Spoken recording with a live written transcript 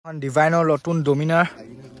On Diviner Lotun Dominar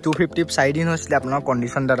 250 side in hostel upon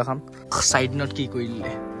condition that side not key coil.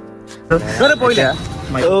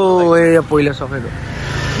 Oh, a poilus of it.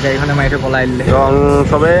 They even might have polite long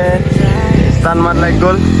from a stand man like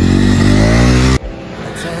gold.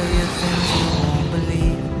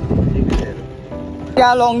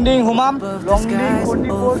 Yeah, Longding Humam, Longding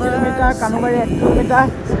 44 km, Kanumari 8 km.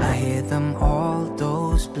 I hear them all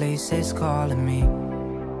those places calling me.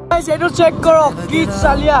 Guys, I don't check karo kids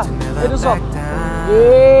salia. Edo so.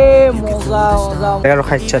 Moza. Ero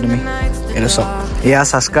khaicha tumi. Edo so. Ya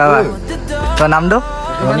subscribe. To naam do?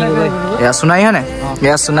 Ya sunai hane?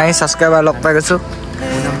 Ya sunai subscribe log pai gesu.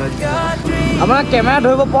 Amar camera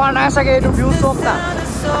dhoribo pora nai sake edu view sok ta.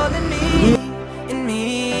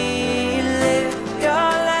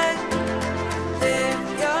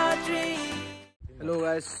 Hello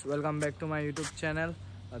guys, welcome back to my YouTube channel.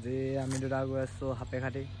 আজি আমি দুটা গৈ আছো হাপে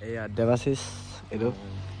খাটি এই দেৱাশিস এটো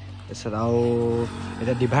এছৰাও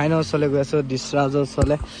এটা ডিভাইনৰ চলে গৈ আছো ডিসৰাজৰ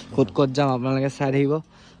চলে কোট কোট যাম আপোনালোকে চাই থাকিব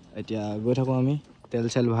এতিয়া গৈ থাকো আমি তেল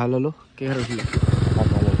চেল ভাল ললো কি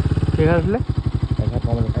কৰিলে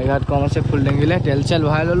এঘাত কম আছে ফুল ডেঙ্গিলে তেল চেল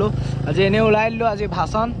ভাল ললো আজি এনে ওলাই দিলো আজি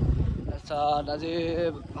ভাষণ আজি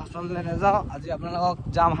ভাষণ লৈ নাযাওঁ আজি আপোনালোকক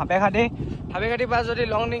যাম হাপে খাটি পা যদি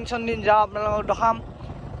লংডিং চন্দিন যাওঁ আপোনালোকক দেখাম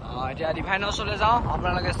এতিয়া ডিভাইনৰ চলে যাওঁ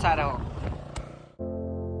আপোনালোকে চাই থাকক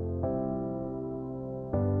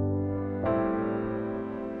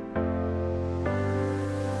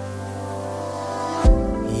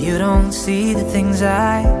You don't see the things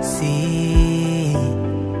I see.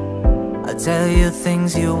 I'll tell you things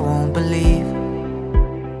you won't believe.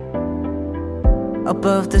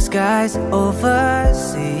 Above the skies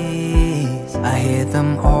overseas, I hear them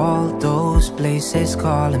all those places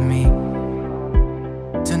calling me.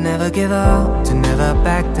 To never give up, to never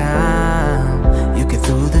back down. You get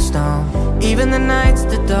through the storm, even the nights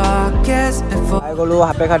the darkest before. I go to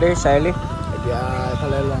happy khadi saili. Etia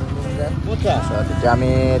ephale longding ja. So etia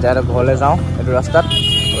ami direct ghole jao etu rastat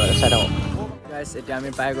sai thako. Guys etia ami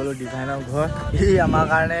pai golo diviner ghor. Ei amar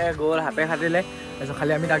karone gol happy khadile. So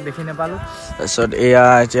khali ami tak dekhi na palu. So eya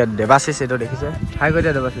etia Devasis eto dekhise. Hi koi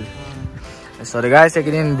dia Devasis. So guys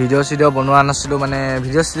ekidin video bonwa nasilu mane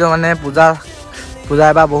video mane পূজা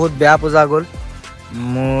এবাৰ বহুত বেয়া পূজা গ'ল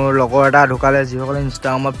মোৰ লগৰ এটা ঢুকালে যিসকলে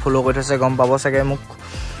ইনষ্টাগ্ৰামত ফলো কৰি থৈছে গম পাব চাগে মোক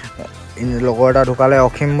লগৰ এটা ঢুকালে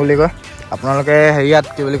অখিম বুলি কয় আপোনালোকে হেৰিয়াত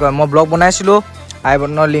কি বুলি কয় মই ব্লগ বনাইছিলোঁ আই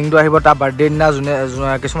বটনৰ লিংকটো আহিব তাৰ বাৰ্থডে দিনা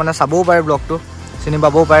কিছুমানে চাবও পাৰে ব্লগটো চিনি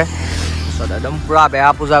পাবও পাৰে একদম পুৰা বেয়া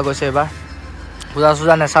পূজা গৈছে এবাৰ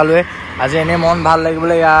পূজা নেচালোৱে আজি এনেই মন ভাল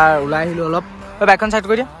লাগিবলৈ ইয়াৰ ওলাই আহিলোঁ অলপ বাইকখন চাইড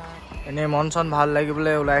কৰি দিয়া এনেই মন চন ভাল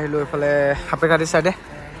লাগিবলৈ ওলাই আহিলোঁ এইফালে হাপে খাটি চাইডে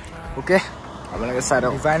অ'কে আপোনালোকে চাই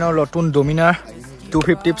দিয়ক ডিভাইনৰ নতুন ডমিনাৰ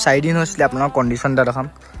 250 চাইড ইন হৈছিলে আপোনাৰ কণ্ডিশ্যন এটা দেখাম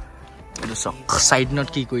এইটো চক চাইড নট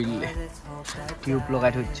কি কৰি দিলে টিউব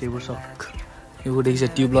লগাই থৈছে এইবোৰ চক এইবোৰ দেখিছে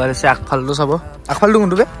টিউব লগাই থৈছে আগফালটো চাব আগফালটো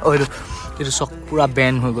কোনটো বে এইটো চক পুৰা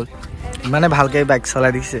বেন হৈ গ'ল ইমানে ভালকে বাইক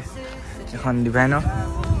চলাই দিছে এখন ডিভাইনৰ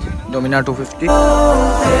ডমিনাৰ 250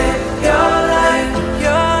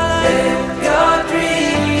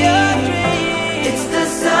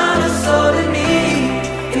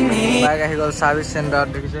 বাইক আহি গ'ল ছাৰ্ভিচ চেণ্টাৰত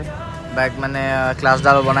দেখিছে বাইক মানে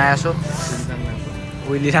ক্লাছডাল বনাই আছোঁ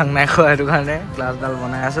উইলি থাং নাই খোৱা সেইটো কাৰণে ক্লাছডাল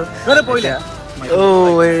বনাই আছোঁ পৰিলে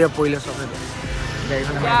চব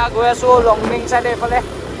গৈ আছোঁ লংডিং চাইডে এইফালে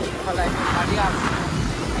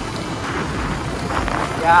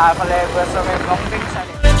এইফালে গৈ আছোঁ আমি লংডিং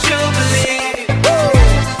চাইডে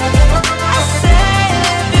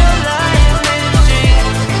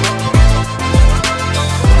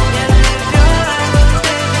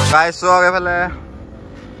Guys, so এইফালে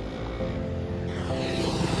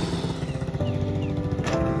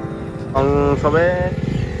সবে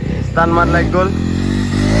স্টান্ট মান লাগ গ'ল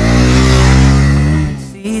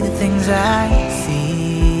See the things I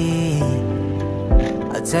see.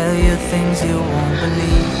 I'll tell you things you won't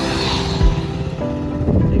believe.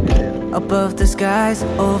 Above the skies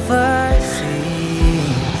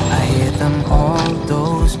overseas, I hear them all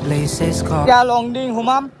those places called. Yeah, Longding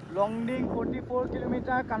Humam. Longding 44 km,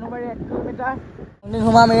 Kanumari 8 km. Longding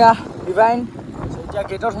Humam eya divine. এতিয়া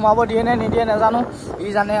গেটত সোমাব দিয়ে নে নিদিয়ে নাজানো ই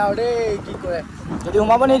জানে আৰু দেই কি কৰে যদি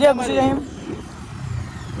সোমাব নিদিয়ে গুচি আহিম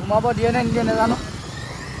সোমাব দিয়ে নে নিদিয়ে নাজানো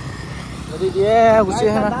যদি দিয়ে গুচি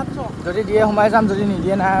আহিম যদি দিয়ে সোমাই যাম যদি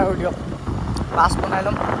নিদিয়ে নাই আৰু দিয়ক পাছ বনাই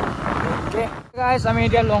ল'ম অ'কে গাইছ আমি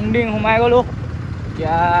এতিয়া লংডিং সোমাই গ'লোঁ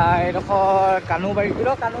এতিয়া এইডোখৰ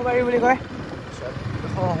কানুবাৰী বুলি কয়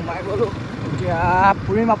সোমাই গ'লোঁ এতিয়া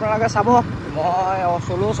ফুৰিম আপোনালোকে চাব মই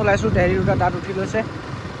চলো চলাইছোঁ ডেৰি দুটা তাত উঠি লৈছে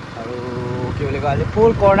আৰু কি বুলি কয় আজি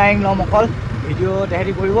ফুল কৰ্ণাৰিং ল'ম অকল ভিডিঅ'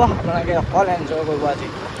 তেহেঁতি কৰিব আপোনালোকে অকল এনজয় কৰিব আজি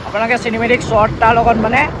আপোনালোকে চিনেমেটিক শ্বট তাৰ লগত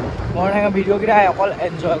মানে মৰ্ণিং ভিডিঅ' কেইটা অকল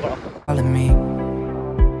এনজয় কৰক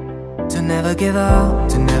To never give up,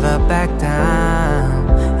 to never back down.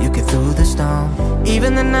 You get through the storm,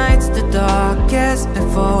 even the nights the darkest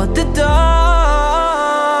before the dawn.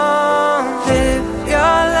 Live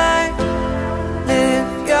your life, live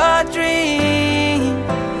your dream.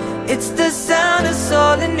 It's the sound of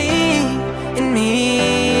soul in me, in me.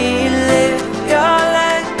 Live your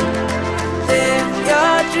life, live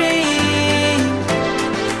your dream.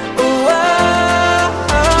 Oh, oh,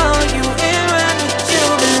 oh, you in run with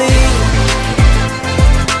Jubilee.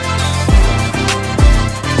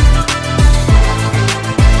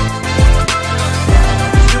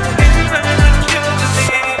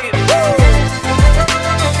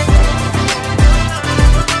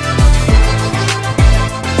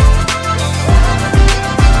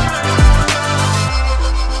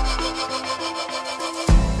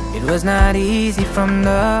 It was not easy from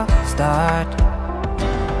the start.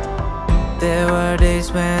 There were days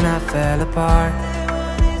when I fell apart.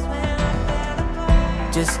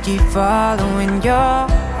 Just keep following your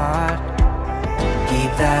heart.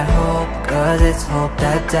 Keep that hope, 'cause it's hope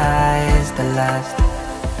that dies the last.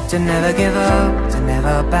 To never give up, to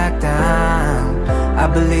never back down. I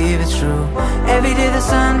believe it's true. Every day the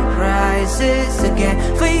sun rises again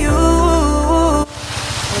for you.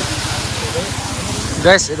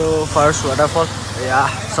 Guys, itu first waterfall. Ya,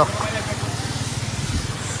 sok.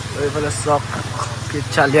 Waterfall sok.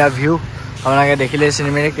 Kita lihat view. আপোনালোকে দেখিলে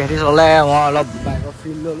cinematic হেৰি চলে মই অলপ বাইকৰ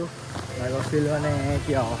feel ল'লোঁ বাইকৰ feel মানে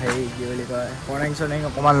কি আৰু হেৰি কি বুলি কয় কৰ্ণিং চৰ্ণিং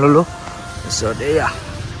অকণমান ল'লোঁ তাৰপিছত এয়া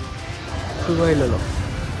ফুৰিব আহি ল'লোঁ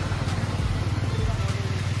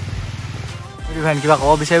কিবা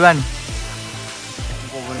ক'ব বিচাৰিবা নি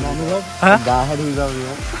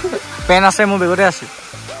পেন আছে মোৰ বেগতে আছে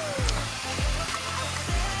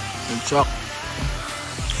চক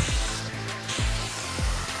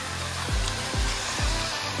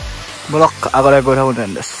বলক আগলৈ গৈ থাকোঁ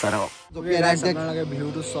তেন্তে চাই থাকক আপোনালোকে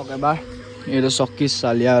ভিউটো চক এবাৰ এইটো চকী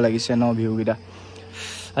চালিয়া লাগিছে ন ভিউকেইটা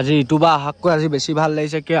আজি ইটো বা আহাককৈ আজি বেছি ভাল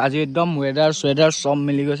লাগিছে কি আজি একদম ৱেডাৰ চুৱেডাৰ চব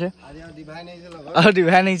মিলি গৈছে আৰু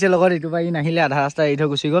ডিভাই নাহিছে লগত ইটো বা ই নাহিলে আধা ৰাস্তা এৰি থৈ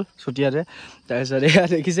গুচি গ'ল চুতীয়াতে তাৰপিছত এয়া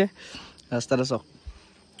দেখিছে ৰাস্তাটো চক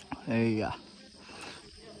এইয়া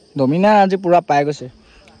ডমিনা আজি পূৰা পাই গৈছে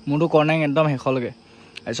মোৰতো কৰ্ণিং একদম শেষলৈকে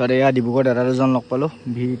তাৰপিছত এয়া ডিব্ৰুগড় দাদা দুজন লগ পালোঁ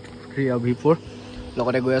V3 আৰু V4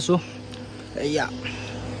 লগতে গৈ আছোঁ এয়া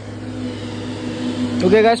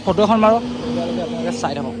ওকে গাইজ ফটো এখন মাৰক আপোনালোকে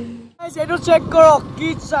চাই থাকক এইটো চেক কৰক কি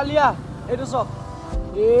চালিয়া এইটো চক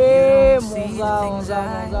মজা মজা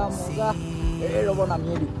মজা মজা এই ৰ'ব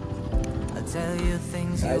নামিয়ে দিওঁ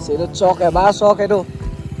এইটো চক এবাৰ চক এইটো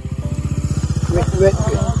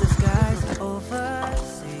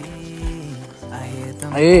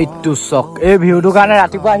এইটো চক এই ভিউটোৰ কাৰণে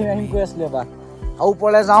ৰাতিপুৱা আহিম আহিম কৈ আছিলোঁ এবাৰ আৰু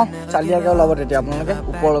ওপৰলৈ যাওঁ চালিয়াকৈ ওলাব তেতিয়া আপোনালোকে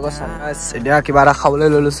ওপৰলৈকে চাওঁ এতিয়া কিবা এটা খাবলৈ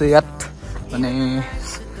লৈ লৈছোঁ ইয়াত মানে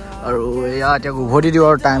আৰু এয়া এতিয়া উভতি দিওঁ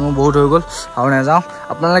আৰু টাইমো বহুত হৈ গ'ল আৰু নাযাওঁ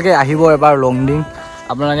আপোনালোকে আহিব এবাৰ লংডিং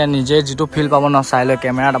আপোনালোকে নিজে যিটো ফিল পাব ন চাই লৈ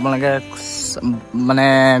কেমেৰাত আপোনালোকে মানে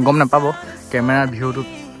গম নাপাব কেমেৰাৰ ভিউটো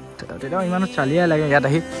তেতিয়াও ইমানো চালিয়াই লাগে ইয়াত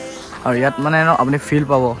আহি আৰু ইয়াত মানে আপুনি ফিল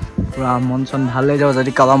পাব পুৰা মন চন ভাল লাগি যাব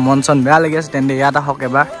যদি কাৰোবাৰ মন চন বেয়া লাগি আছে তেন্তে ইয়াত আহক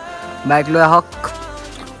এবাৰ বাইক লৈ আহক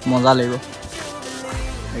মজা লাগিব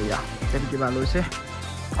এয়া তেন কিবা লৈছে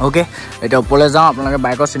অ'কে এতিয়া ওপৰলৈ যাওঁ আপোনালোকে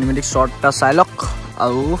বাইকৰ চিনেমেটিক শ্বট এটা চাই লওক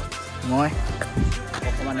আৰু মই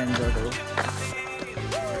অকণমান এনজয় কৰোঁ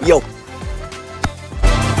য়ৌ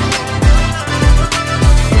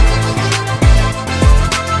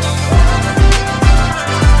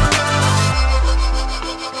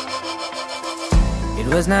It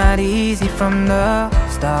was not easy from the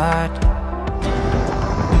start.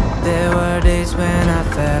 There were days when I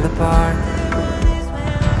fell apart.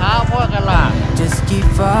 Just keep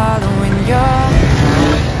following your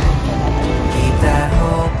heart. Keep that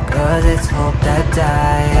hope, 'cause it's hope that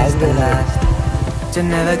dies the last. To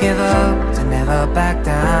never give up, to never back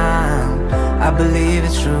down. I believe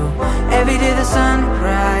it's true. Every day the sun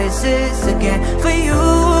rises again for you.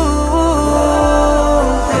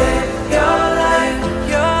 Live your life,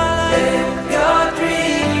 live your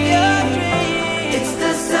dream. It's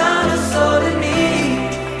the sound of soul in me,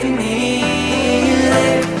 in me.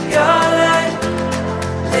 Live your life,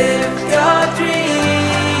 live your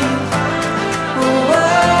dream. Oh,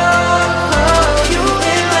 oh, oh, you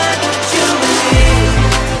will run what you believe.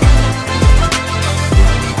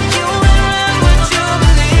 You will run what you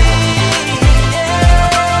believe. Yeah.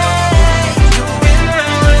 You will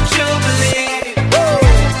run what you believe.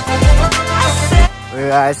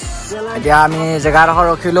 guys এতিয়া আমি জেগা এডোখৰ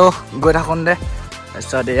ৰখিলোঁ গৈ থাকোঁতে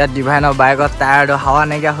তাৰপিছত ইয়াত ডিভাইনৰ বাইকত টায়াৰটো হাৱা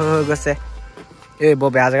নাইকিয়া হৈ গৈছে এই বৰ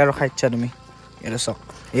বেয়া জেগাত ৰখাইছা তুমি এইটো চাওক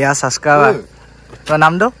এয়া ছাবস্ক্ৰাইবাৰ তোৰ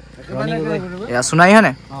নামটো এয়া সোণাৰী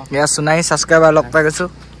হয়নে এয়া সোণাৰী ছাবস্ক্ৰাইবাৰ লগ পাই গৈছোঁ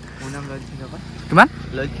কিমান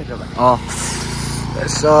অঁ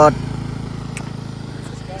তাৰপিছত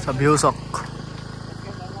ভিউ চাওক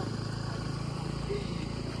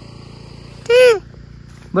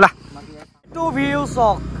বোলা এইটো ভিউ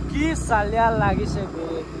চাওক কি চালিয়া লাগিছে বে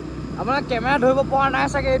আপোনাৰ কেমেৰা ধৰিব পৰা নাই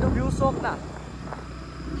চাগে এইটো ভিউ চাওক না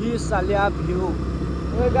কি চালিয়া ভিউ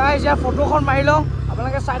গাইজ ইয়াৰ ফটোখন মাৰি লওঁ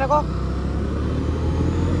আপোনালোকে চাই থাকক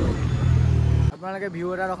আপোনালোকে ভিউ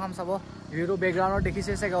এটা ৰখাম চাব ভিউটো বেকগ্ৰাউণ্ডত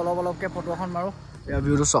দেখিছে চাগে অলপ অলপকৈ ফটো এখন মাৰোঁ ইয়াৰ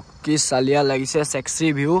ভিউটো চাওক কি চালিয়া লাগিছে চেক্সি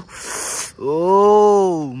ভিউ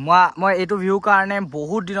মই এইটো ভিউ কাৰণে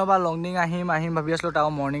বহুত দিনৰ পৰা লংডিং আহিম ভাবি আছিলোঁ তাৰ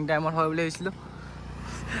মৰ্ণিং টাইমত হয় বুলি ভাবিছিলোঁ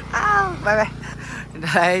বাই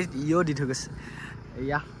বাই ইও দি থৈ গৈছে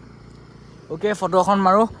এয়া অ'কে ফটো এখন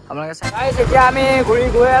মাৰোঁ আপোনালোকে চাই এতিয়া আমি ঘূৰি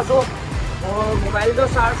গৈ আছোঁ মোৰ মোবাইলটো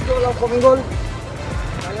চাৰ্জটো অলপ কমি গ'ল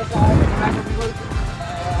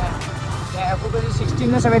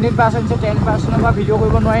 16 নে 17% 10%ৰ পৰা ভিডিঅ'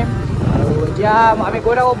 কৰিব নোৱাৰিম আৰু এতিয়া আমি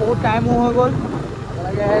গৈ থাকোঁ বহুত টাইমো হৈ গ'ল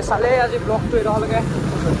আপোনালোকে চালেই আজি ব্লগটো এডোখৰলৈকে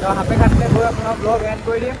হাপে খাটিলে গৈ আপোনাৰ ব্লগ এণ্ড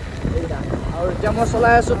কৰি দিম আৰু এতিয়া মই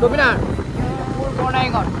চলাই আছোঁ ডমিনাৰ মোৰ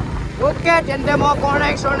কৰ্ণাৰিঙত অ'কে তেন্তে মই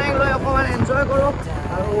কৰ্ণাৰিং লৈ অকণমান এনজয় কৰোঁ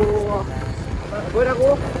আৰু গৈ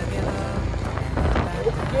থাকোঁ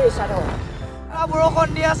অ'কে চাই থাকক বৰষুণ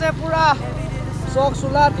দি আছে পুৰা চক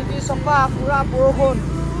চোলা টিটি চপা পুৰা বৰষুণ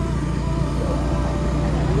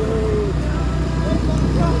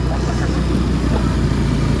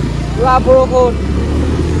পুৰা বৰষুণ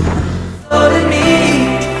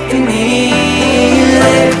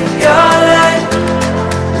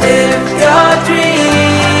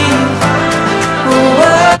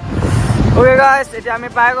Okay guys, এতিয়া আমি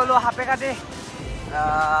পাই গ'লো হাপে কাটি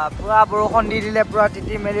পুৰা বৰষুণ দি দিলে পুৰা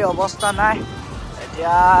তিতি মেলি অৱস্থা নাই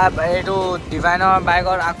এতিয়া এইটো ডিভাইনৰ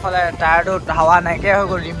বাইকৰ আগফালে টায়াৰটো হাৱা নাইকিয়া হৈ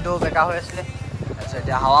গ'ল ৰিমটো বেকা হৈ আছিলে তাৰপিছত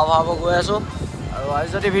এতিয়া হাৱা ভৰাব গৈ আছোঁ আৰু আজি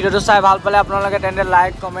যদি ভিডিঅ'টো চাই ভাল পালে আপোনালোকে তেন্তে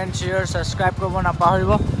লাইক কমেণ্ট শ্বেয়াৰ ছাবস্ক্ৰাইব কৰিব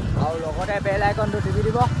নাপাহৰিব আৰু লগতে বেল আইকনটো টিপি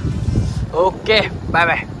দিব অ'কে বাই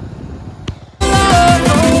বাই